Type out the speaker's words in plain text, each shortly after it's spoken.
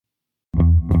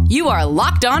You are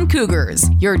Locked On Cougars,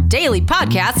 your daily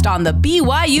podcast on the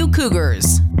BYU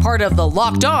Cougars, part of the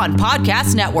Locked On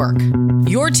Podcast Network.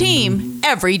 Your team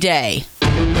every day.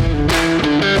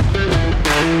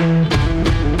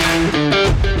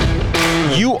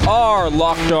 You are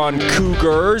Locked On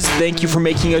Cougars. Thank you for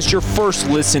making us your first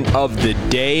listen of the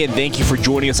day, and thank you for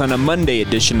joining us on a Monday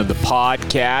edition of the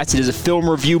podcast. It is a film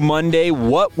review Monday.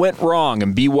 What went wrong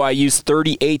in BYU's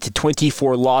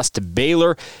 38-24 loss to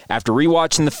Baylor? After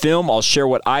rewatching the film, I'll share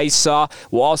what I saw.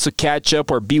 We'll also catch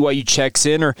up where BYU checks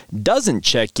in or doesn't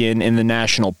check in the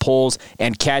national polls,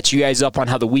 and catch you guys up on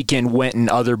how the weekend went in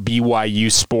other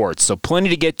BYU sports. So plenty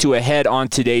to get to ahead on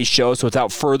today's show. So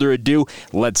without further ado,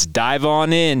 let's dive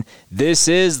on in. This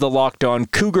is the Locked On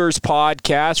Cougars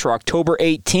podcast for October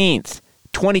 18th,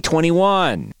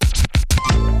 2021.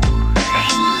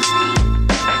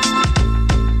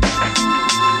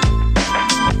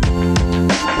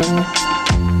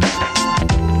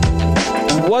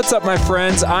 What's up, my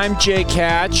friends? I'm Jake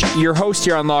Hatch, your host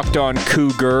here on Locked On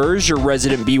Cougars, your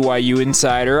resident BYU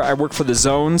insider. I work for the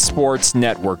Zone Sports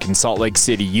Network in Salt Lake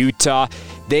City, Utah.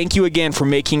 Thank you again for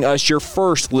making us your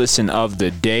first listen of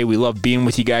the day. We love being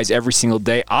with you guys every single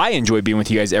day. I enjoy being with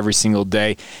you guys every single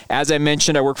day. As I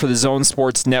mentioned, I work for the Zone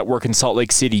Sports Network in Salt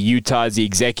Lake City, Utah, as the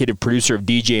executive producer of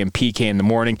DJ and PK in the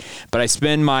morning. But I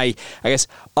spend my,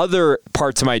 other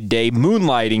parts of my day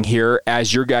moonlighting here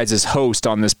as your guys' host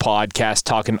on this podcast,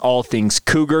 talking all things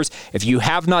Cougars. If you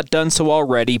have not done so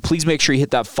already, please make sure you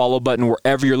hit that follow button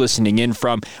wherever you're listening in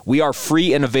from. We are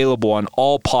free and available on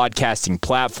all podcasting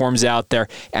platforms out there,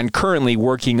 and currently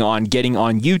working on getting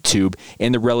on YouTube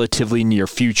in the relatively near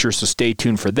future, so stay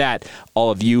tuned for that.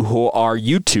 All of you who are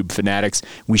YouTube fanatics,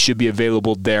 we should be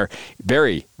available there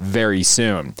very, very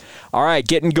soon. All right,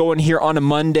 getting going here on a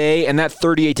Monday, and that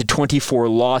 38-24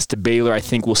 loss to Baylor, I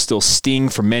think, will still sting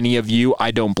for many of you.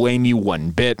 I don't blame you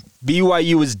one bit.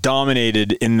 BYU was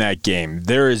dominated in that game.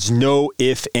 There is no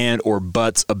if, and, or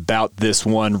buts about this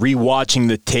one. Rewatching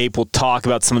the tape, we'll talk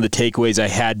about some of the takeaways I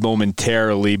had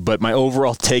momentarily, but my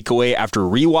overall takeaway after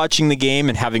rewatching the game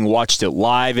and having watched it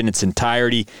live in its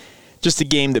entirety, just a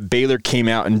game that Baylor came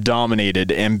out and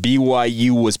dominated, and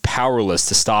BYU was powerless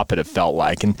to stop it felt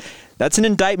like. And that's an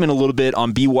indictment a little bit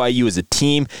on BYU as a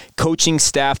team, coaching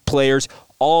staff, players.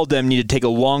 All of them need to take a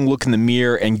long look in the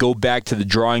mirror and go back to the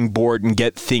drawing board and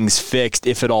get things fixed,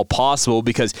 if at all possible,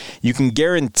 because you can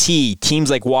guarantee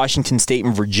teams like Washington State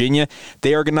and Virginia,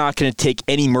 they are not going to take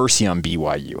any mercy on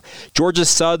BYU. Georgia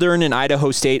Southern and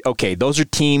Idaho State, okay, those are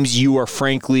teams you are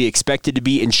frankly expected to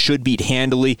beat and should beat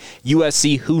handily.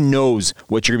 USC, who knows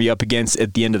what you're going to be up against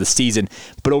at the end of the season.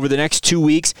 But over the next 2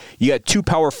 weeks, you got two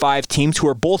Power 5 teams who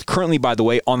are both currently, by the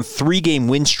way, on 3-game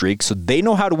win streaks, so they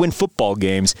know how to win football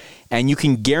games, and you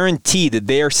can guarantee that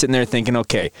they are sitting there thinking,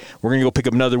 okay, we're going to go pick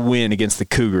up another win against the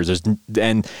Cougars.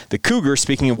 And the Cougars,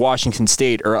 speaking of Washington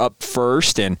State, are up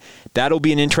first, and that'll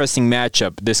be an interesting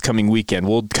matchup this coming weekend.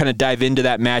 We'll kind of dive into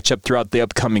that matchup throughout the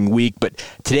upcoming week, but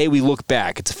today we look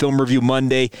back. It's a Film Review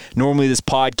Monday. Normally this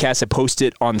podcast, I post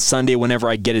it on Sunday whenever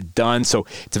I get it done, so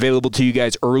it's available to you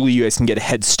guys early. You guys can get a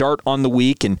head start on the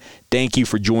week, and thank you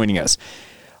for joining us.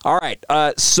 All right,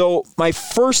 so my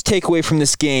first takeaway from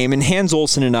this game, and Hans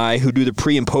Olsen and I, who do the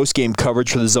pre- and post-game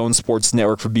coverage for the Zone Sports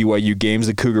Network for BYU games,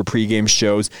 the Cougar pregame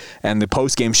shows, and the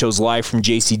post-game shows live from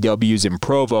JCW's in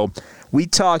Provo, we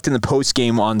talked in the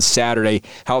post-game on Saturday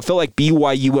how it felt like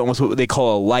BYU went with what they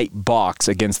call a light box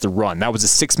against the run. That was a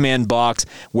 6-man box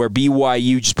where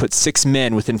BYU just put 6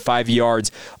 men within 5 yards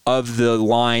of the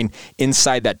line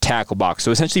inside that tackle box.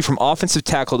 So essentially from offensive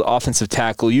tackle to offensive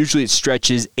tackle, usually it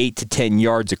stretches 8 to 10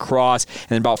 yards across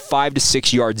and about 5 to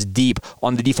 6 yards deep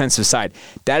on the defensive side.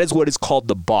 That is what is called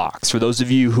the box, for those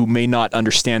of you who may not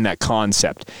understand that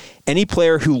concept. Any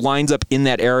player who lines up in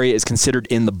that area is considered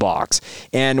in the box.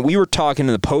 And we were talking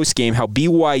in the postgame how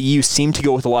BYU seemed to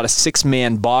go with a lot of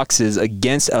 6-man boxes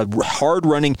against a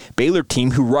hard-running Baylor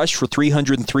team who rushed for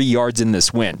 303 yards in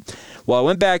this win. Well, I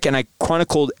went back and I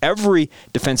chronicled every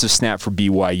defensive snap for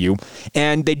BYU,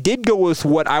 and they did go with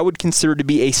what I would consider to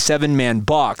be a 7-man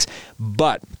box,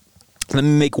 but let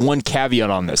me make one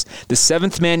caveat on this. The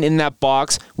 7th man in that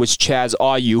box was Chaz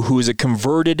Ayu, who is a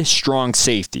converted strong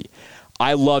safety.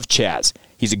 I love Chaz.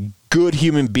 He's a good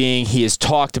human being. He has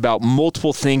talked about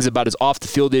multiple things about his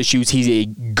off-the-field issues. He's a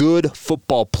good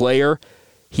football player.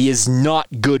 He is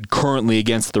not good currently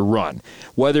against the run.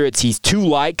 Whether it's he's too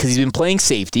light because he's been playing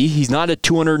safety, he's not a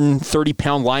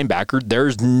 230-pound linebacker.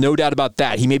 There's no doubt about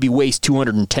that. He maybe weighs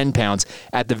 210 pounds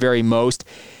at the very most.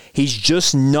 He's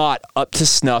just not up to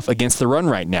snuff against the run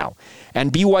right now.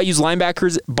 And BYU's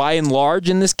linebackers, by and large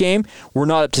in this game, were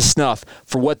not up to snuff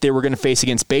for what they were going to face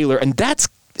against Baylor. And that's...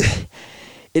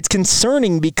 it's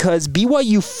concerning because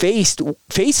BYU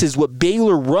faces what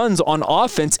Baylor runs on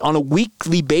offense on a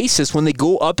weekly basis when they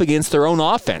go up against their own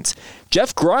offense.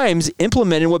 Jeff Grimes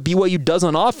implemented what BYU does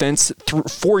on offense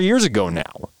 4 years ago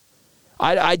now.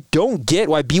 I don't get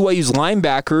why BYU's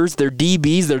linebackers, their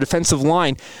DBs, their defensive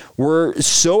line were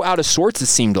so out of sorts, it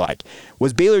seemed like.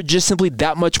 Was Baylor just simply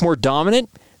that much more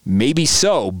dominant? Maybe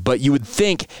so, but you would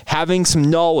think having some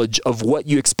knowledge of what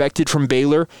you expected from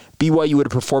Baylor, BYU would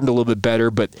have performed a little bit better,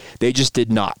 but they just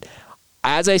did not.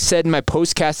 As I said in my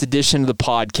postcast edition of the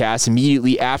podcast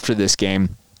immediately after this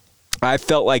game, I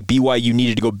felt like BYU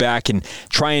needed to go back and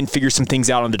try and figure some things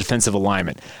out on the defensive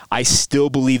alignment. I still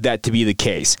believe that to be the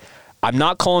case. I'm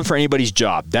not calling for anybody's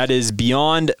job. That is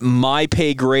beyond my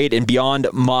pay grade and beyond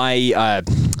my,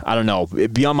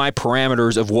 beyond my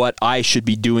parameters of what I should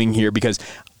be doing here, because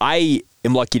I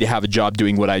am lucky to have a job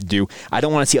doing what I do. I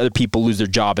don't want to see other people lose their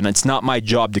job, and it's not my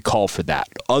job to call for that.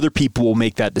 Other people will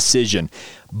make that decision.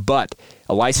 But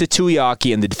Ilaisa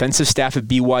Tuiaki and the defensive staff at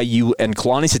BYU and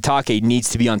Kalani Sitake needs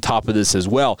to be on top of this as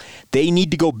well. They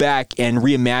need to go back and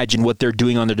reimagine what they're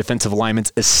doing on their defensive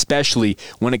alignments, especially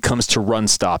when it comes to run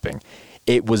stopping.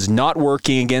 It was not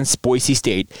working against Boise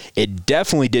State. It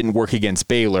definitely didn't work against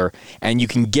Baylor. And you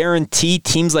can guarantee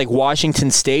teams like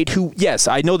Washington State, who, yes,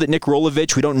 I know that Nick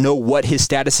Rolovich, we don't know what his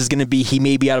status is going to be. He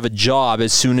may be out of a job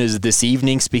as soon as this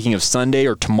evening, speaking of Sunday,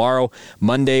 or tomorrow,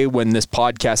 Monday, when this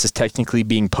podcast is technically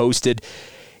being posted.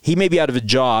 He may be out of a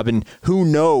job, and who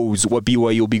knows what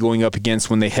BYU will be going up against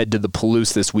when they head to the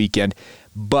Palouse this weekend.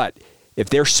 But if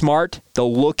they're smart,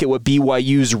 they'll look at what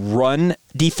BYU's run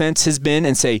defense has been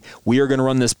and say, we are going to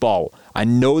run this ball. I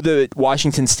know that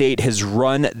Washington State has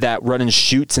run that run and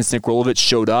shoot since Nick Rolovich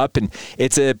showed up, and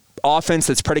it's a offense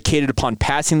that's predicated upon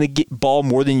passing the ball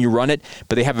more than you run it,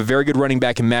 but they have a very good running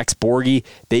back in Max Borghi.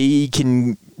 They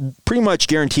can pretty much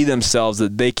guarantee themselves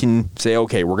that they can say,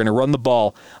 okay, we're going to run the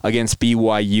ball against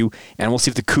BYU, and we'll see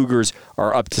if the Cougars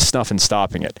are up to snuff in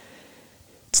stopping it.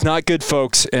 It's not good,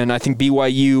 folks, and I think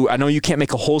BYU, I know you can't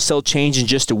make a wholesale change in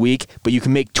just a week, but you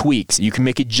can make tweaks, you can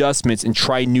make adjustments and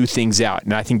try new things out,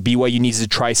 and I think BYU needs to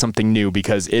try something new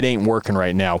because it ain't working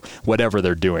right now, whatever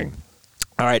they're doing.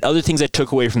 All right, other things I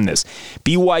took away from this.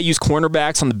 BYU's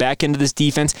cornerbacks on the back end of this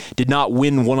defense did not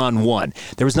win one-on-one.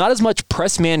 There was not as much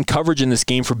press man coverage in this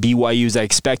game for BYU as I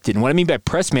expected. And what I mean by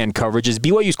press man coverage is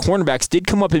BYU's cornerbacks did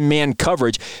come up in man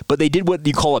coverage, but they did what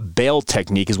you call a bail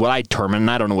technique is what I term,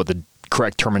 and I don't know what the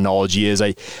correct terminology is.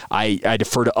 I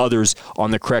defer to others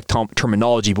on the correct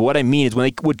terminology, but what I mean is when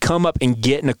they would come up and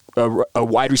get in a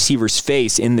wide receiver's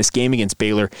face in this game against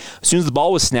Baylor, as soon as the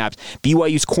ball was snapped,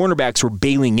 BYU's cornerbacks were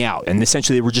bailing out, and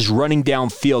essentially they were just running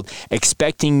downfield,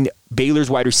 expecting Baylor's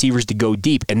wide receivers to go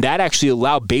deep, and that actually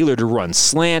allowed Baylor to run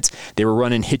slants. They were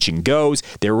running hitch and goes.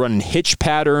 They were running hitch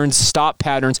patterns, stop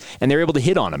patterns, and they were able to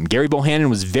hit on them. Gary Bohannon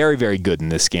was very, very good in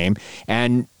this game,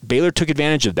 and Baylor took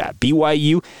advantage of that.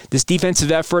 BYU, this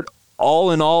defensive effort, all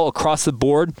in all, across the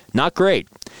board, not great.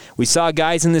 We saw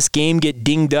guys in this game get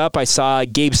dinged up. I saw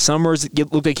Gabe Summers,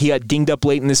 it looked like he got dinged up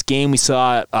late in this game. We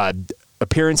saw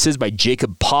appearances by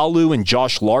Jacob Palu and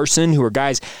Josh Larson, who are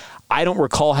guys I don't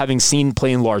recall having seen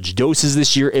play in large doses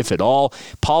this year, if at all.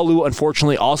 Palu,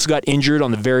 unfortunately, also got injured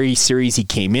on the very series he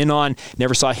came in on.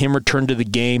 Never saw him return to the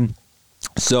game.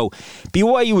 So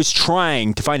BYU was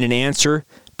trying to find an answer,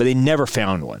 but they never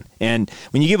found one. And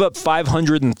when you give up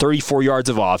 534 yards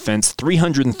of offense,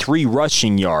 303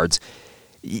 rushing yards,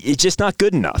 it's just not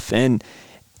good enough. And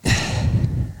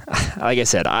like I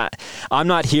said, I'm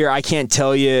not here. I can't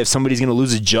tell you if somebody's going to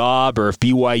lose a job or if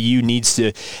BYU needs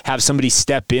to have somebody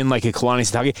step in like a Kalani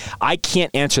Sitake. I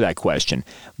can't answer that question.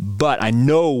 But I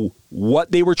know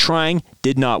what they were trying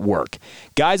did not work.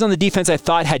 Guys on the defense I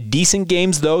thought had decent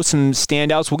games, though, some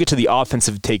standouts. We'll get to the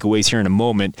offensive takeaways here in a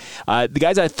moment. The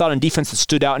guys I thought on defense that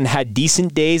stood out and had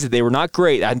decent days, they were not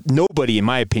great. Nobody, in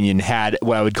my opinion, had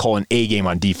what I would call an A game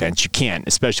on defense. You can't,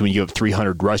 especially when you have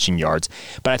 300 rushing yards.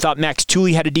 But I thought Max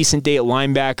Tooley had a decent day at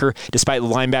linebacker. Despite the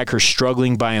linebacker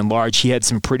struggling by and large, he had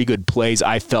some pretty good plays,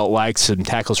 I felt like, some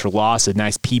tackles for loss, a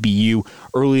nice PBU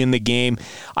early in the game.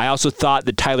 I also thought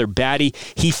that Tyler Batty,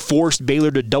 he forced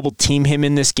Baylor to double team him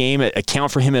in this game,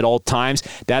 account for him at all times.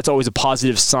 That's always a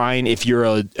positive sign if you're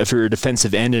a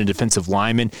defensive end and a defensive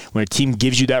lineman. When a team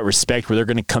gives you that respect where they're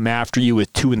going to come after you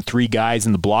with 2 and 3 guys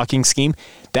in the blocking scheme,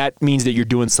 that means that you're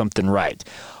doing something right.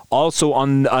 Also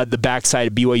on the backside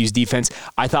of BYU's defense,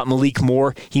 I thought Malik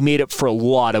Moore, he made up for a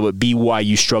lot of what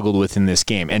BYU struggled with in this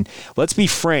game. And let's be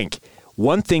frank,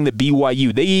 one thing that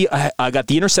BYU, they got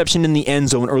the interception in the end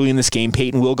zone early in this game.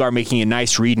 Peyton Wilgar making a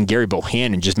nice read and Gary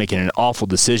Bohannon just making an awful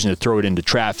decision to throw it into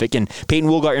traffic. And Peyton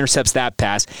Wilgar intercepts that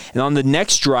pass. And on the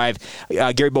next drive,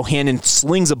 Gary Bohannon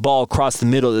slings a ball across the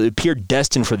middle that appeared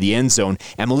destined for the end zone.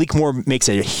 And Malik Moore makes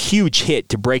a huge hit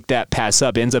to break that pass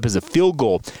up. It ends up as a field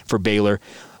goal for Baylor.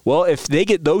 Well, if they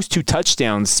get those 2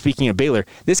 touchdowns, speaking of Baylor,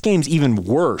 this game's even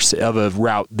worse of a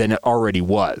route than it already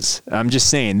was. I'm just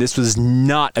saying, this was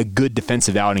not a good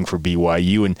defensive outing for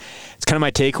BYU, and it's kind of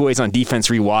my takeaways on defense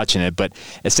rewatching it, but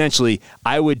essentially,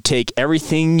 I would take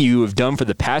everything you have done for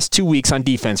the past 2 weeks on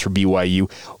defense for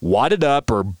BYU, wad it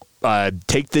up, or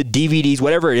take the DVDs,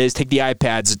 whatever it is, take the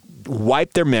iPads,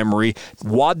 wipe their memory,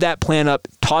 wad that plan up,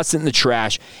 toss it in the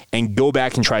trash, and go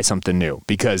back and try something new.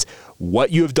 Because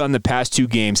what you have done the past 2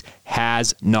 games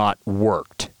has not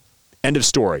worked. End of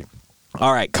story.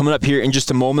 All right, coming up here in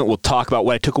just a moment, we'll talk about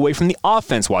what I took away from the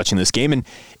offense watching this game, and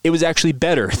it was actually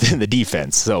better than the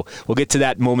defense. So we'll get to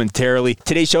that momentarily.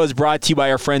 Today's show is brought to you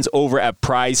by our friends over at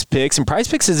Prize Picks, and Prize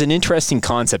Picks is an interesting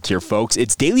concept here, folks.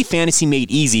 It's daily fantasy made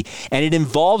easy, and it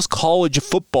involves college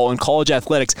football and college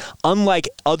athletics, unlike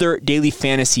other daily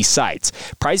fantasy sites.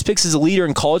 Prize Picks is a leader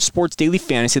in college sports daily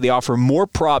fantasy. They offer more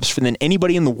props than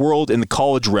anybody in the world in the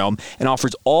college realm, and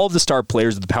offers all of the star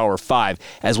players of the Power 5,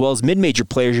 as well as mid-major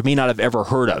players you may not have ever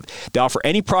heard of. They offer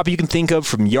any prop you can think of,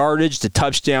 from yardage to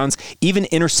touchdowns, even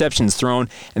interceptions thrown.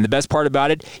 And the best part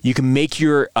about it, you can make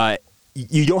your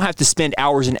you don't have to spend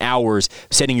hours and hours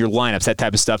setting your lineups, that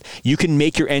type of stuff. You can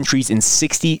make your entries in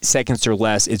 60 seconds or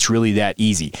less. It's really that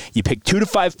easy. You pick 2 to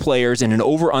 5 players and an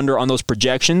over-under on those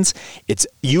projections. It's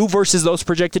you versus those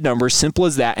projected numbers, simple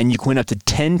as that, and you can win up to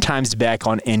 10 times back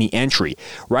on any entry.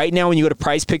 Right now, when you go to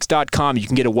PrizePicks.com, you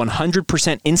can get a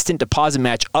 100% instant deposit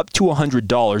match up to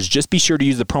 $100. Just be sure to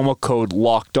use the promo code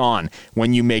LOCKEDON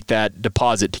when you make that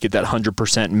deposit to get that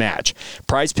 100% match.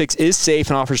 PrizePicks is safe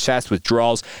and offers fast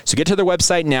withdrawals, so get to their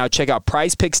website now. Check out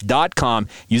prizepicks.com.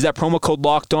 Use that promo code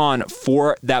Locked On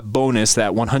for that bonus,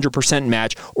 that 100%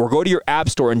 match, or go to your app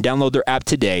store and download their app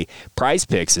today. Prize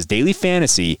Picks is daily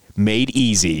fantasy made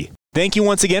easy. Thank you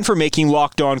once again for making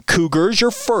Locked On Cougars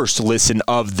your first listen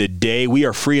of the day. We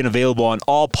are free and available on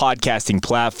all podcasting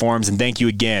platforms, and thank you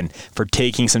again for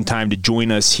taking some time to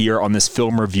join us here on this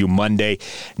Film Review Monday.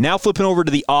 Now flipping over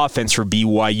to the offense for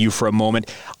BYU for a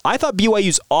moment. I thought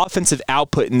BYU's offensive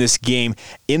output in this game,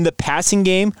 in the passing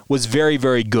game, was very,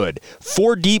 very good.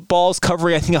 4 deep balls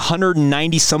covering, I think,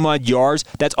 190 some odd yards.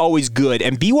 That's always good.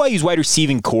 And BYU's wide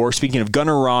receiving core, speaking of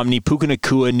Gunnar Romney, Puka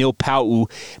Nacua, Neil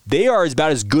Pau'u, they are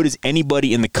about as good as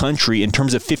anybody in the country in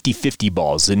terms of 50-50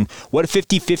 balls. And what a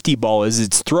 50-50 ball is,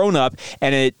 it's thrown up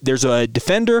and there's a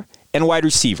defender and a wide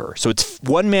receiver. So it's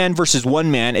one man versus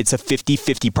one man. It's a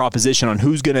 50-50 proposition on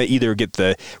who's going to either get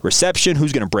the reception,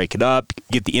 who's going to break it up,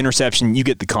 get the interception. You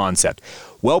get the concept.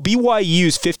 Well,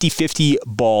 BYU's 50-50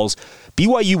 balls,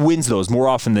 BYU wins those more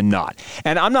often than not.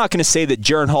 And I'm not going to say that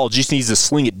Jaren Hall just needs to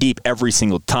sling it deep every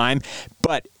single time,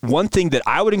 but one thing that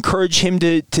I would encourage him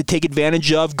to take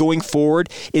advantage of going forward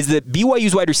is that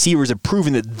BYU's wide receivers have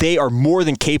proven that they are more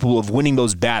than capable of winning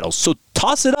those battles. So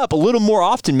toss it up a little more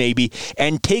often maybe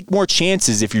and take more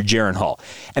chances if you're Jaren Hall.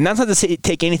 And that's not to say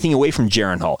take anything away from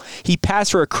Jaren Hall. He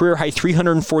passed for a career-high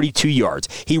 342 yards.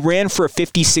 He ran for a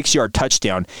 56-yard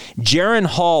touchdown. Jaren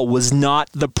Hall was not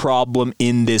the problem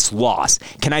in this loss.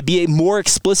 Can I be more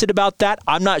explicit about that?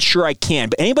 I'm not sure I can.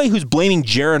 But anybody who's blaming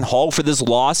Jaren Hall for this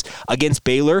loss against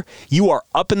Baylor, you are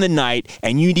up in the night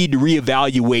and you need to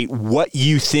reevaluate what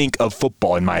you think of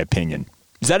football, in my opinion.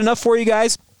 Is that enough for you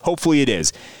guys? Hopefully it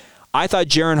is. I thought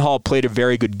Jaren Hall played a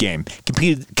very good game.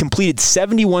 Completed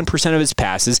 71% of his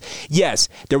passes. Yes,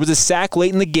 there was a sack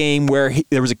late in the game where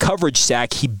there was a coverage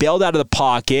sack. He bailed out of the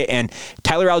pocket, and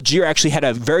Tyler Algier actually had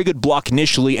a very good block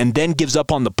initially and then gives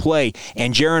up on the play,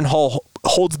 and Jaren Hall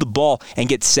holds the ball and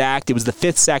gets sacked. It was the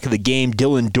 5th sack of the game.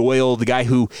 Dylan Doyle, the guy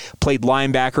who played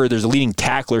linebacker, there's a leading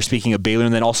tackler, speaking of Baylor,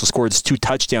 and then also scored 2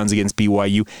 touchdowns against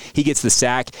BYU. He gets the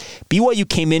sack. BYU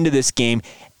came into this game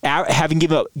having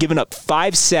given up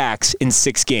 5 sacks in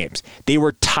 6 games. They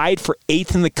were tied for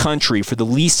 8th in the country for the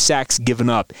least sacks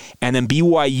given up, and then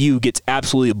BYU gets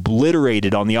absolutely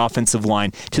obliterated on the offensive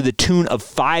line to the tune of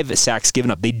 5 sacks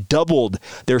given up. They doubled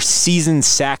their season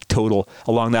sack total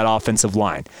along that offensive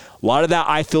line. A lot of that,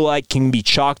 I feel like, can be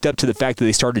chalked up to the fact that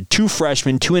they started 2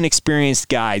 freshmen, 2 inexperienced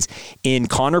guys in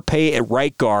Connor Pay at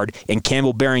right guard and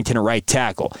Campbell Barrington at right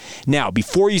tackle. Now,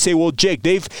 before you say, well, Jake,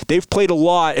 they've played a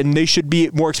lot and they should be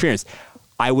more experienced,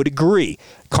 I would agree.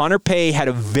 Connor Pay had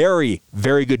a very,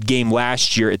 very good game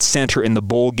last year at center in the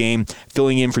bowl game,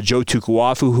 filling in for Joe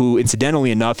Tukuafu, who,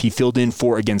 incidentally enough, he filled in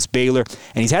for against Baylor.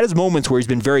 And he's had his moments where he's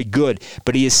been very good,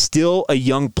 but he is still a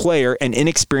young player, and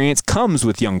inexperience comes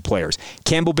with young players.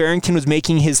 Campbell Barrington was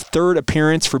making his third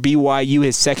appearance for BYU,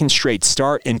 his second straight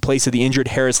start in place of the injured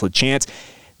Harris LaChance.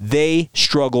 They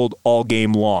struggled all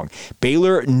game long.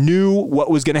 Baylor knew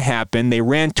what was going to happen. They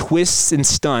ran twists and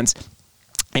stunts.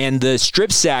 And the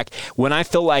strip sack, when I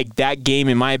felt like that game,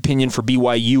 in my opinion, for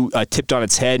BYU tipped on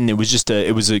its head, and it was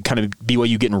a kind of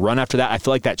BYU getting run after that. I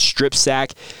feel like that strip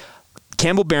sack,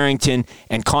 Campbell Barrington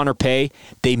and Connor Pay,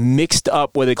 they mixed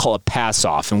up what they call a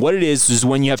pass-off. And what it is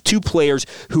when you have two players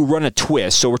who run a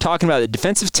twist. So we're talking about the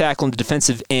defensive tackle and the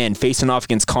defensive end facing off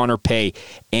against Connor Pay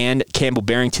and Campbell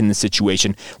Barrington in this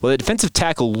situation. Well, the defensive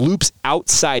tackle loops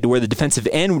outside to where the defensive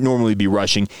end would normally be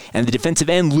rushing, and the defensive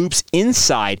end loops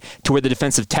inside to where the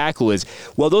defensive tackle is.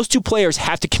 Well, those two players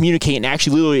have to communicate, and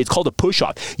actually, literally, it's called a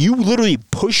push-off. You literally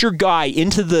push your guy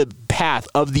into the path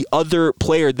of the other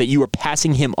player that you are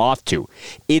passing him off to.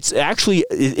 It's actually,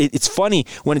 it's funny,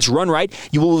 when it's run right,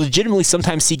 you will legitimately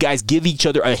sometimes see guys give each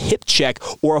other a hip check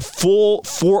or a full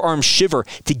forearm shiver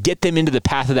to get them into the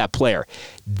path of that player.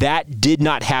 That did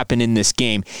not happen in this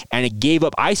game, and it gave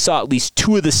up. I saw at least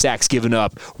 2 of the sacks given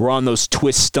up were on those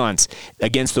twist stunts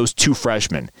against those 2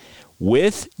 freshmen.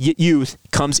 With youth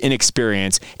comes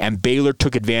inexperience, and Baylor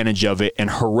took advantage of it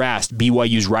and harassed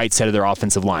BYU's right side of their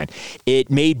offensive line. It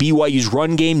made BYU's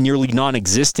run game nearly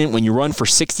non-existent. When you run for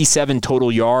 67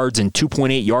 total yards and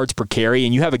 2.8 yards per carry,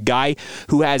 and you have a guy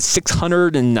who has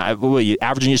 600 and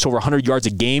averaging just over 100 yards a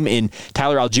game in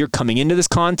Tyler Algier coming into this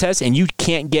contest, and you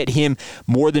can't get him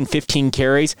more than 15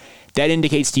 carries, that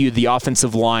indicates to you the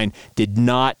offensive line did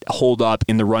not hold up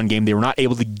in the run game. They were not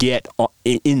able to get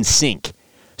in sync.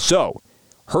 So,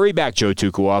 hurry back Joe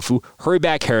Tukuafu, hurry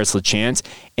back Harris LaChance,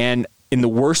 and in the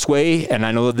worst way, and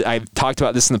I know that I've talked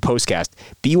about this in the postcast,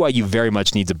 BYU very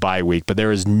much needs a bye week, but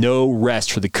there is no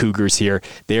rest for the Cougars here.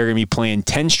 They are going to be playing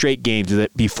 10 straight games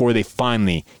before they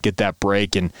finally get that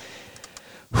break, and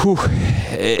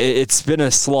it's been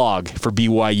a slog for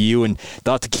BYU, and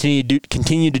they'll have to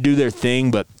continue to do their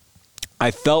thing, but I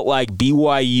felt like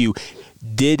BYU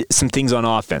did some things on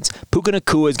offense. Puka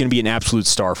Nacua is going to be an absolute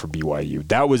star for BYU.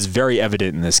 That was very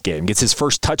evident in this game. Gets his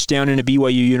first touchdown in a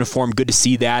BYU uniform. Good to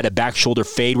see that. A back shoulder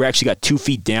fade. We actually got 2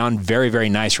 feet down. Very, very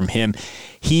nice from him.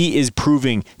 He is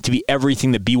proving to be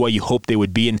everything that BYU hoped they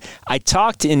would be. And I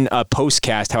talked in a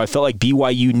postcast how I felt like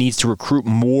BYU needs to recruit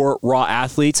more raw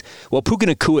athletes. Well, Puka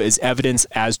Nacua is evidence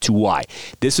as to why.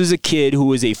 This was a kid who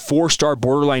was a 4-star,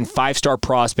 borderline 5-star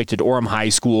prospect at Orem High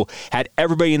School, had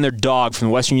everybody in their dog from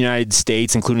the Western United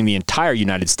States, including the entire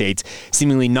United States,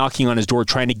 seemingly knocking on his door,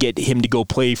 trying to get him to go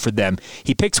play for them.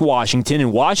 He picks Washington,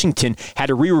 and Washington had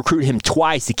to re-recruit him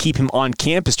twice to keep him on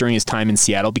campus during his time in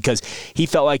Seattle because he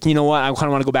felt like, you know what, I kind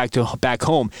of want to go back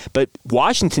home. But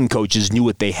Washington coaches knew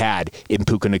what they had in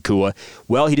Puka Nacua.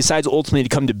 Well, he decides ultimately to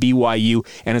come to BYU,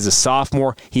 and as a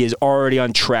sophomore, he is already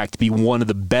on track to be one of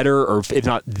the better, or if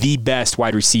not the best,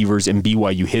 wide receivers in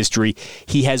BYU history.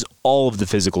 He has all of the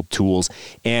physical tools,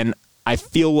 and I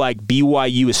feel like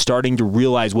BYU is starting to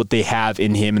realize what they have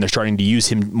in him, and they're starting to use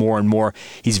him more and more.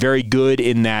 He's very good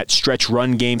in that stretch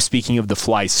run game, speaking of the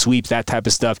fly sweeps, that type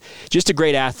of stuff. Just a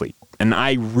great athlete. And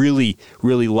I really,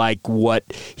 really like what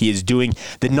he is doing.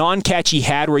 The non-catch he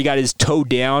had where he got his toe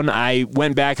down, I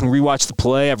went back and rewatched the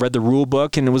play. I've read the rule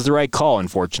book, and it was the right call,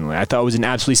 unfortunately. I thought it was an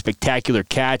absolutely spectacular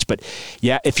catch. But,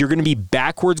 yeah, if you're going to be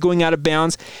backwards going out of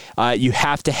bounds, you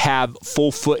have to have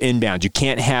full foot inbounds. You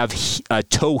can't have a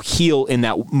toe heel in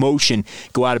that motion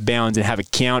go out of bounds and have it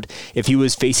count. If he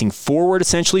was facing forward,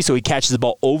 essentially, so he catches the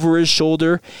ball over his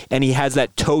shoulder, and he has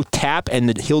that toe tap and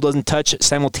the heel doesn't touch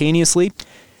simultaneously,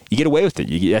 you get away with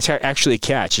it. That's actually a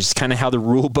catch. It's kind of how the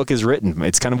rule book is written.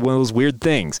 It's kind of one of those weird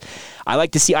things. I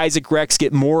like to see Isaac Rex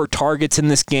get more targets in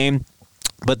this game.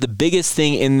 But the biggest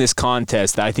thing in this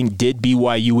contest that I think did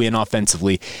BYU in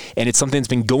offensively, and it's something that's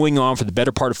been going on for the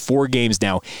better part of 4 games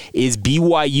now, is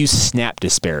BYU's snap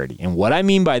disparity. And what I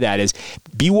mean by that is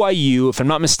BYU, if I'm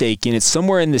not mistaken, it's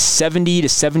somewhere in the 70 to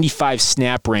 75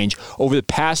 snap range over the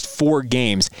past 4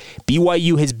 games.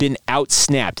 BYU has been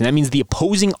out-snapped, and that means the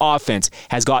opposing offense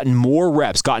has gotten more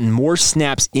reps, gotten more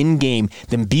snaps in-game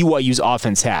than BYU's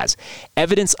offense has.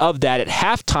 Evidence of that at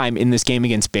halftime in this game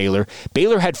against Baylor.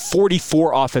 Baylor had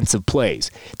 44 offensive plays.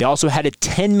 They also had a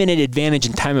 10-minute advantage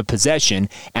in time of possession,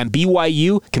 and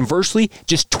BYU, conversely,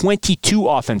 just 22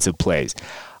 offensive plays.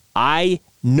 I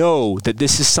know that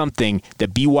this is something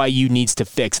that BYU needs to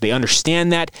fix. They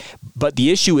understand that, but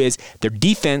the issue is their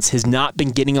defense has not been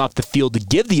getting off the field to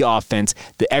give the offense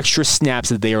the extra snaps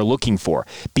that they are looking for.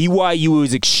 BYU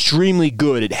is extremely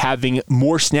good at having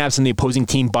more snaps than the opposing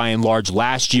team by and large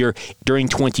last year during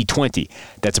 2020.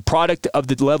 That's a product of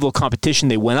the level of competition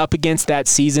they went up against that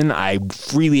season. I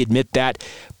freely admit that.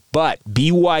 But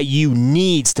BYU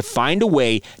needs to find a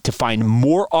way to find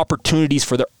more opportunities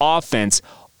for their offense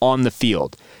on the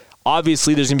field.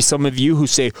 Obviously, there's going to be some of you who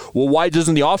say, well, why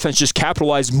doesn't the offense just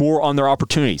capitalize more on their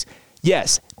opportunities?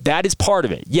 Yes, that is part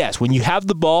of it. Yes, when you have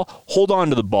the ball, hold on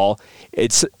to the ball.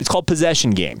 It's called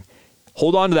possession game.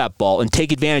 Hold on to that ball and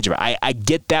take advantage of it. I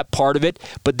get that part of it,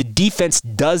 but the defense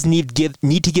does need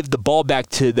to give the ball back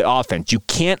to the offense. You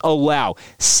can't allow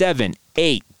 7,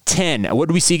 8, 10. What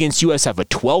did we see against USF? A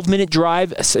 12-minute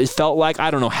drive? It felt like.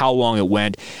 I don't know how long it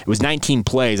went. It was 19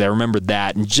 plays. I remember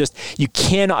that. And just, you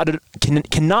cannot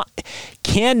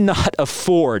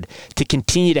afford to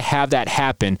continue to have that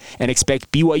happen and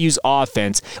expect BYU's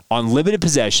offense on limited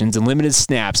possessions and limited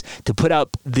snaps to put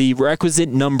out the requisite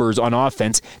numbers on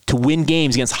offense to win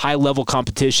games against high-level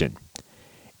competition.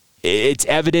 It's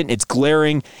evident, it's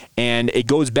glaring, and it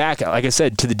goes back, like I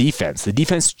said, to the defense. The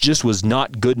defense just was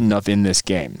not good enough in this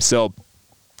game. So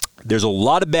there's a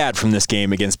lot of bad from this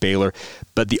game against Baylor,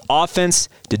 but the offense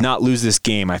did not lose this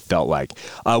game, I felt like.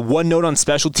 One note on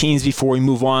special teams before we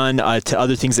move on to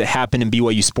other things that happened in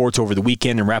BYU sports over the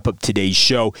weekend and wrap up today's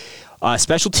show.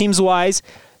 Special teams-wise,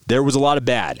 there was a lot of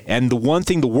bad. And the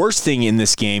worst thing in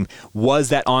this game was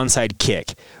that onside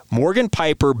kick. Morgan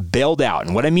Piper bailed out.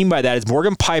 And what I mean by that is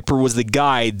Morgan Piper was the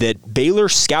guy that Baylor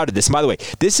scouted this. And by the way,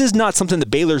 this is not something that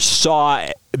Baylor saw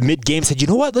mid-game, said, you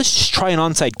know what, let's just try an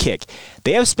onside kick.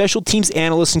 They have special teams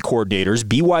analysts and coordinators.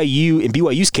 BYU, in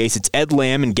BYU's case, it's Ed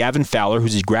Lamb and Gavin Fowler,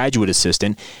 who's his graduate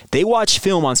assistant. They watch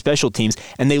film on special teams,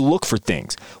 and they look for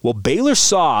things. Well, Baylor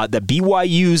saw that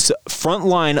BYU's front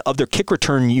line of their kick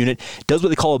return unit does what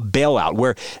they call a bailout,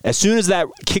 where as soon as that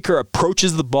kicker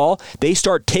approaches the ball, they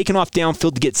start taking off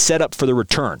downfield to get set up for the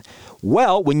return.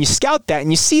 Well, when you scout that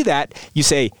and you see that, you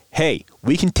say, hey,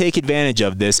 we can take advantage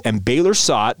of this. And Baylor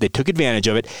saw it. They took advantage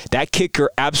of it. That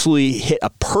kicker absolutely hit a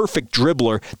perfect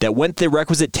dribbler that went the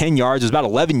requisite 10 yards. It was about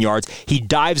 11 yards. He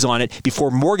dives on it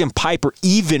before Morgan Piper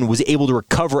even was able to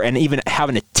recover and even have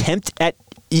an attempt at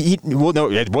well,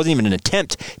 no, it wasn't even an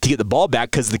attempt to get the ball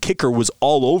back because the kicker was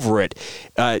all over it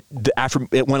after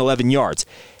it went 11 yards.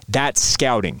 That's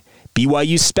scouting.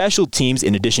 BYU's special teams,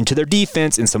 in addition to their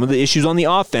defense and some of the issues on the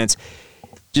offense,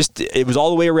 it was all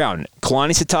the way around.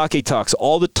 Kalani Sitake talks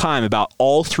all the time about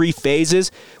all three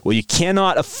phases. Well, you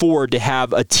cannot afford to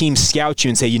have a team scout you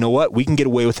and say, you know what, we can get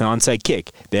away with an onside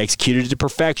kick. They executed it to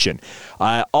perfection.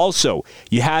 Also,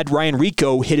 you had Ryan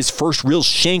Rico hit his first real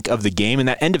shank of the game in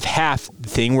that end of half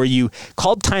thing where you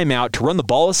called timeout to run the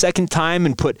ball a second time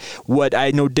and put what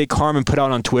I know Dick Harmon put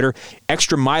out on Twitter,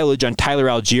 extra mileage on Tyler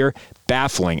Algier.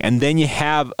 Baffling. And then you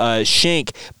have a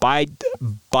shank by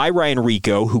Ryan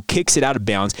Rico, who kicks it out of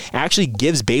bounds, actually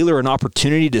gives Baylor an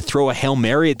opportunity to throw a Hail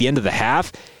Mary at the end of the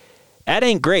half. That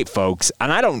ain't great, folks,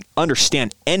 and I don't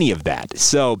understand any of that.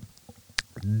 So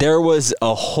there was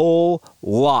a whole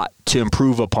lot to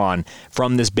improve upon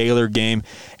from this Baylor game,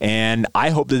 and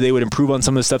I hope that they would improve on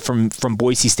some of the stuff from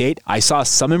Boise State. I saw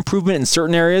some improvement in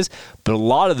certain areas, but a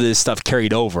lot of this stuff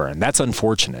carried over, and that's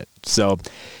unfortunate. So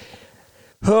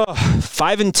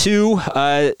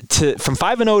 5-2 from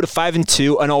 5-0 to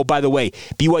 5-2. And oh, by the way,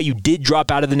 BYU did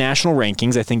drop out of the national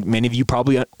rankings. I think many of you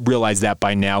probably realize that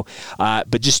by now.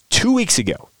 But just 2 weeks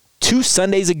ago, 2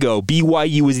 Sundays ago,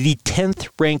 BYU was the 10th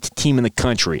ranked team in the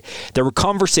country. There were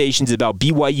conversations about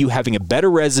BYU having a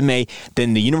better resume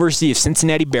than the University of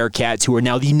Cincinnati Bearcats, who are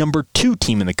now the number 2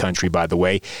 team in the country, by the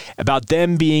way, about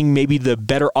them being maybe the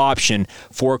better option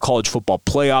for a college football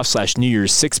playoff / New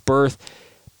Year's Six berth.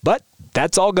 But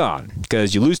that's all gone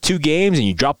because you lose 2 games and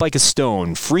you drop like a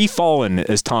stone. Free falling,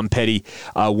 as Tom Petty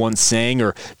once sang,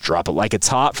 or drop it like it's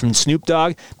hot from Snoop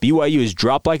Dogg. BYU is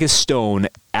dropped like a stone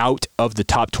out of the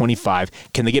top 25.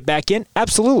 Can they get back in?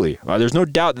 Absolutely. There's no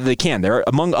doubt that they can. They're,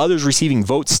 among others, receiving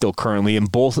votes still currently in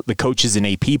both the coaches and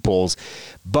AP polls.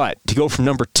 But to go from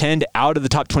number 10 to out of the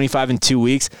top 25 in 2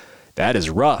 weeks, that is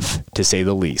rough, to say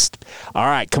the least. All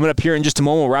right, coming up here in just a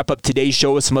moment, we'll wrap up today's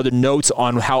show with some other notes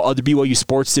on how other BYU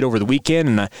sports did over the weekend,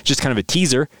 and just kind of a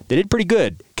teaser. They did pretty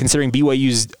good, considering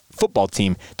BYU's football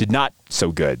team did not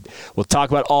so good. We'll talk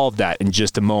about all of that in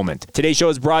just a moment. Today's show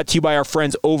is brought to you by our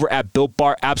friends over at Built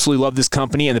Bar. Absolutely love this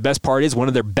company, and the best part is one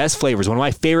of their best flavors, one of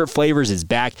my favorite flavors is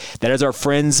back. That is our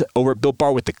friends over at Built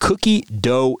Bar with the cookie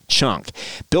dough chunk.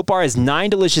 Built Bar has 9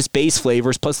 delicious base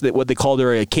flavors, plus what they call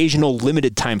their occasional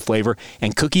limited time flavor,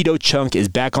 and cookie dough chunk is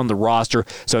back on the roster.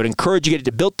 So I'd encourage you to get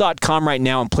it to Built.com right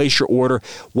now and place your order.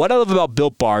 What I love about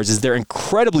Built Bars is they're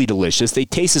incredibly delicious. They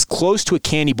taste as close to a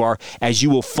candy bar as you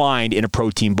will find in a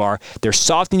protein bar. They're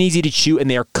soft and easy to chew, and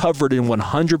they are covered in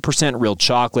 100% real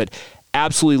chocolate.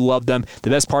 Absolutely love them. The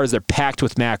best part is they're packed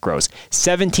with macros.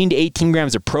 17 to 18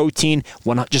 grams of protein,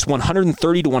 just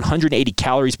 130 to 180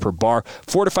 calories per bar,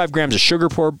 4 to 5 grams of sugar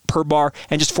per bar,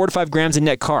 and just 4 to 5 grams of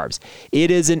net carbs. It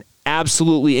is an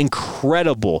absolutely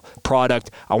incredible product.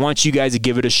 I want you guys to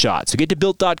give it a shot. So get to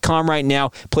Built.com right now.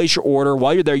 Place your order.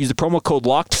 While you're there, use the promo code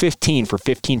LOCKED15 for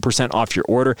 15% off your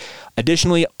order.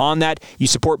 Additionally, on that, you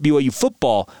support BYU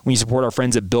football when you support our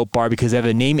friends at Built Bar because they have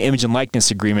a name, image, and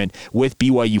likeness agreement with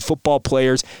BYU football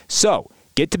players. So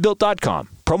get to Built.com.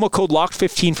 Promo code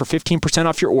LOCKED15 for 15%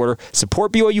 off your order.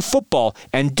 Support BYU football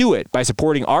and do it by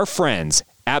supporting our friends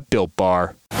at Built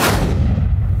Bar.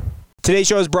 Today's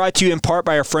show is brought to you in part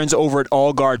by our friends over at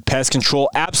AllGuard Pest Control.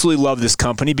 Absolutely love this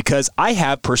company because I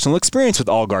have personal experience with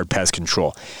AllGuard Pest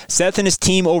Control. Seth and his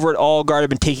team over at AllGuard have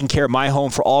been taking care of my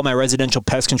home for all my residential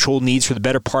pest control needs for the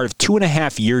better part of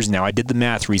 2.5 years now. I did the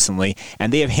math recently,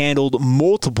 and they have handled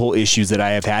multiple issues that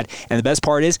I have had. And the best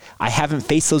part is I haven't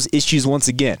faced those issues once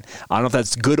again. I don't know if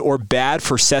that's good or bad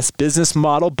for Seth's business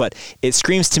model, but it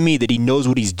screams to me that he knows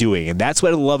what he's doing. And that's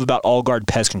what I love about AllGuard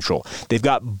Pest Control. They've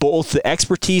got both the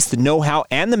expertise, the know-how,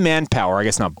 and the manpower, I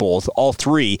guess not both, all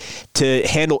three, to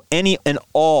handle any and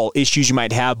all issues you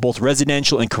might have, both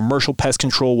residential and commercial pest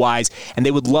control wise, and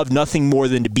they would love nothing more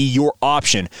than to be your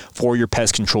option for your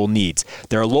pest control needs.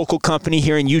 They're a local company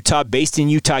here in Utah, based in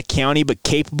Utah County, but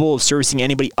capable of servicing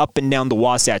anybody up and down the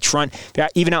Wasatch Front.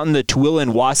 Even out in the Tooele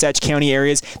and Wasatch County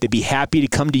areas, they'd be happy to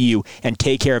come to you and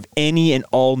take care of any and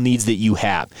all needs that you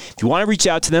have. If you want to reach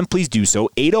out to them, please do so.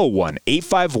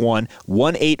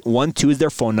 801-851-1812 is their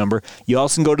phone number. You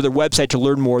also can go to their website to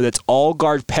learn more. That's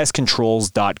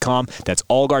allguardpestcontrols.com. That's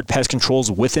Allguard Pest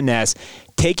Controls with an S.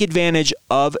 Take advantage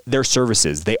of their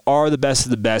services. They are the best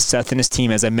of the best. Seth and his team,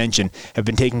 as I mentioned, have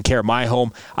been taking care of my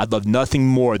home. I'd love nothing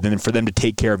more than for them to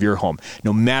take care of your home,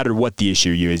 no matter what the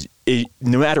issue is.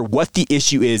 No matter what the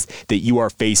issue is that you are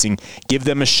facing, give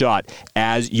them a shot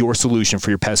as your solution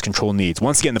for your pest control needs.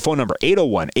 Once again, the phone number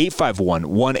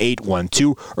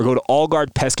 801-851-1812 or go to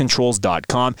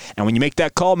allguardpestcontrols.com. And when you make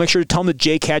that call, make sure to tell them that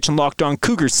Jay Catch and Locked On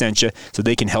Cougars sent you so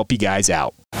they can help you guys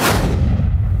out.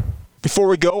 Before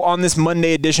we go on this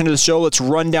Monday edition of the show, let's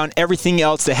run down everything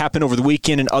else that happened over the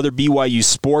weekend in other BYU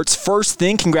sports. First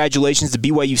thing, congratulations to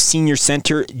BYU senior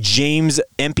center James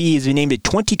Empey. He's been named a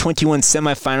 2021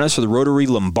 semifinalist for the Rotary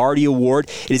Lombardi Award.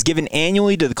 It is given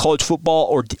annually to the college football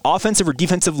or offensive or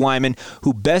defensive lineman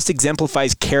who best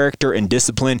exemplifies character and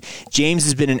discipline. James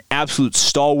has been an absolute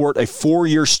stalwart, a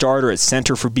 4-year starter at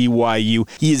center for BYU.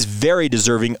 He is very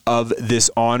deserving of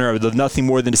this honor. I would love nothing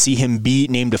more than to see him be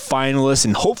named a finalist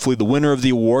and hopefully the winner of the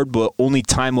award, but only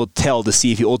time will tell to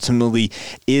see if he ultimately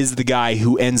is the guy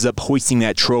who ends up hoisting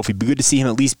that trophy. It'd be good to see him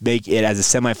at least make it as a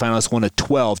semifinalist, one of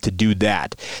 12 to do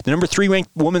that. The number 3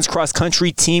 ranked women's cross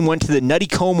country team went to the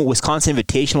Nutty-Combe Wisconsin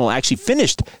Invitational, actually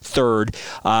finished third.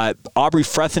 Aubrey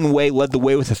Frethenway led the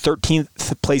way with a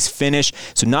 13th place finish,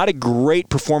 so not a great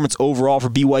performance overall for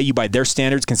BYU by their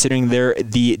standards, considering they're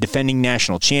the defending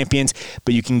national champions,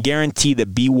 but you can guarantee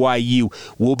that BYU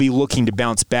will be looking to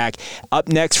bounce back. Up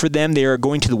next for them, they are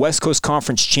going to the West Coast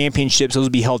Conference Championships. Those will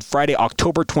be held Friday,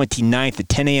 October 29th at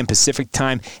 10 a.m. Pacific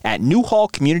time at Newhall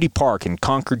Community Park in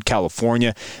Concord,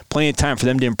 California. Plenty of time for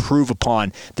them to improve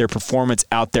upon their performance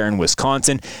out there in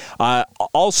Wisconsin.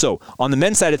 Also, on the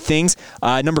men's side of things,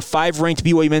 number 5 ranked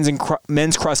BYU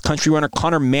men's cross country runner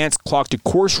Connor Mance clocked a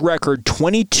course record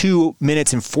 22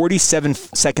 minutes and 47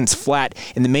 seconds flat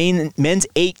in the men's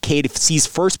 8K to seize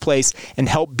first place and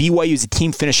help BYU as a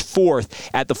team finish 4th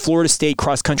at the Florida State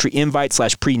Cross Country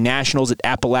Invite/Pre-Nationals at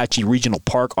Appalachia Regional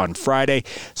Park on Friday.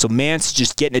 So Mance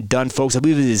just getting it done, folks. I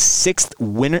believe it is his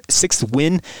 6th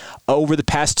win over the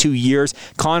past 2 years.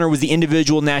 Connor was the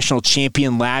individual national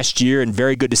champion last year, and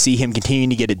very good to see him continuing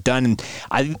to get it done. And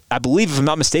I believe, if I'm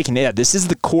not mistaken, this is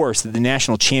the course that the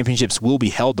national championships will be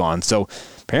held on. So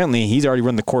apparently he's already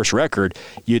run the course record.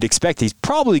 You'd expect he's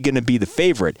probably going to be the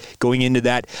favorite going into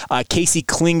that. Casey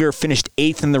Klinger finished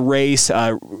 8th in the race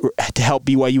to help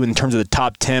BYU in terms of the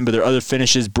top 10, but there are other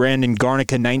finishes. Brandon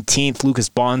Garnica, 19th. Lucas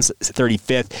Bonds,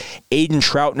 35th. Aiden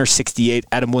Troutner, 68th.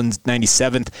 Adam Williams,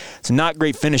 97th. So not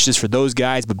great finishes for those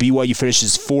guys, but BYU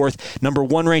finishes 4th. Number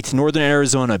 1 ranked Northern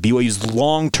Arizona, BYU's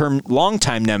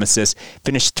long-time nemesis,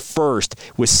 finished 1st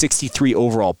with 63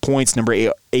 overall points.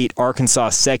 Number 8 Arkansas,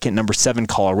 2nd. Number 7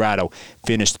 Colorado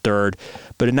finished 3rd.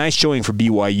 But a nice showing for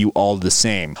BYU all the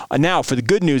same. Now, for the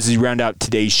good news as we round out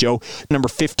today's show, number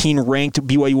 15 ranked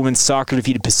BYU women's soccer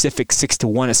defeated Pacific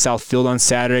 6-1 at Southfield on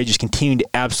Saturday, just continuing to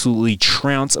absolutely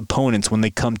trounce opponents when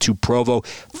they come to Provo.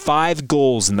 5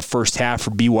 goals in the first half for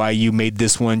BYU made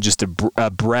this one just a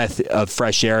breath of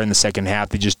fresh air in the second half.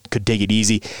 They just could take it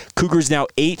easy. Cougars now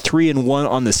 8-3-1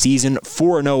 on the season,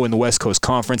 4-0 in the West Coast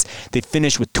Conference. They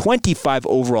finished with 25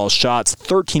 overall shots,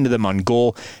 13 of them on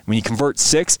goal. When you convert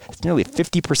 6, it's nearly a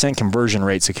 50% conversion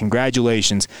rate, so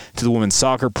congratulations to the women's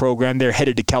soccer program. They're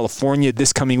headed to California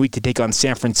this coming week to take on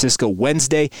San Francisco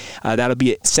Wednesday. That'll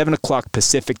be at 7 o'clock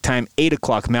Pacific time, 8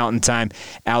 o'clock Mountain time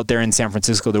out there in San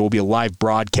Francisco. There will be a live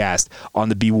broadcast on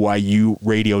the BYU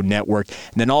radio network.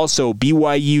 And then also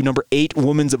BYU number 8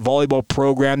 women's volleyball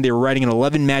program. They were riding an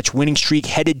 11-match winning streak,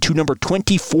 headed to number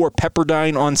 24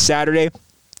 Pepperdine on Saturday.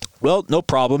 Well, no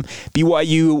problem.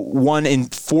 BYU won in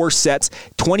 4 sets,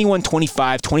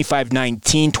 21-25,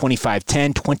 25-19,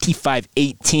 25-10,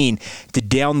 25-18 to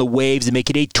down the Waves and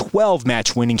make it a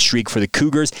 12-match winning streak for the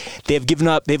Cougars.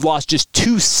 They've lost just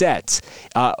 2 sets.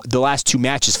 The last 2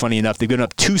 matches, funny enough, they've given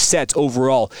up 2 sets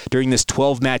overall during this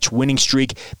 12-match winning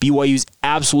streak. BYU's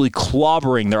absolutely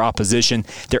clobbering their opposition.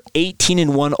 They're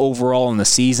 18-1 overall in the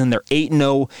season. They're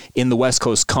 8-0 in the West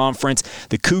Coast Conference.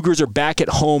 The Cougars are back at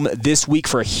home this week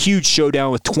for a huge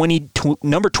showdown with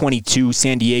number 22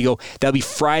 San Diego. That'll be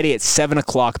Friday at 7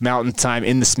 o'clock Mountain Time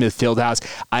in the Smith Fieldhouse.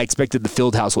 I expect that the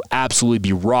Fieldhouse will absolutely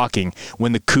be rocking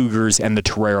when the Cougars and the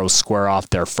Toreros square off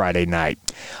there Friday night.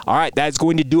 All right, that's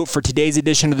going to do it for today's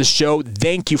edition of the show.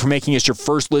 Thank you for making us your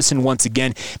first listen once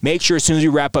again. Make sure as soon as we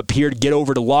wrap up here to get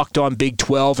over to Locked On Big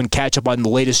 12 and catch up on the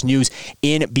latest news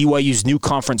in BYU's new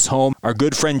conference home. Our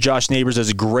good friend Josh Neighbors does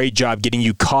a great job getting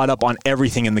you caught up on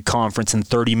everything in the conference in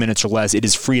 30 minutes or less. It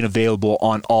is free and available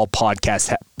on all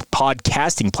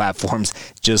podcasting platforms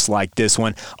just like this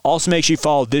one. Also, make sure you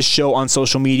follow this show on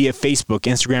social media, Facebook,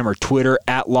 Instagram, or Twitter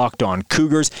at Locked On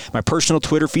Cougars. My personal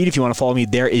Twitter feed, if you want to follow me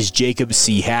there, is Jacob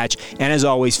C. Hatch. And as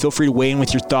always, feel free to weigh in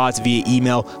with your thoughts via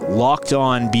email.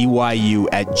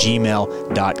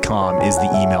 LockedOnBYU@gmail.com is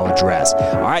the email address.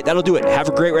 All right, that'll do it. Have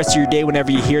a great rest of your day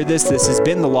whenever you hear this. This has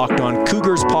been the Locked On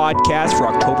Cougars podcast for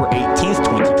October 18th,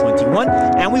 2021,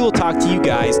 and we will talk to you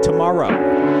guys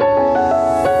tomorrow.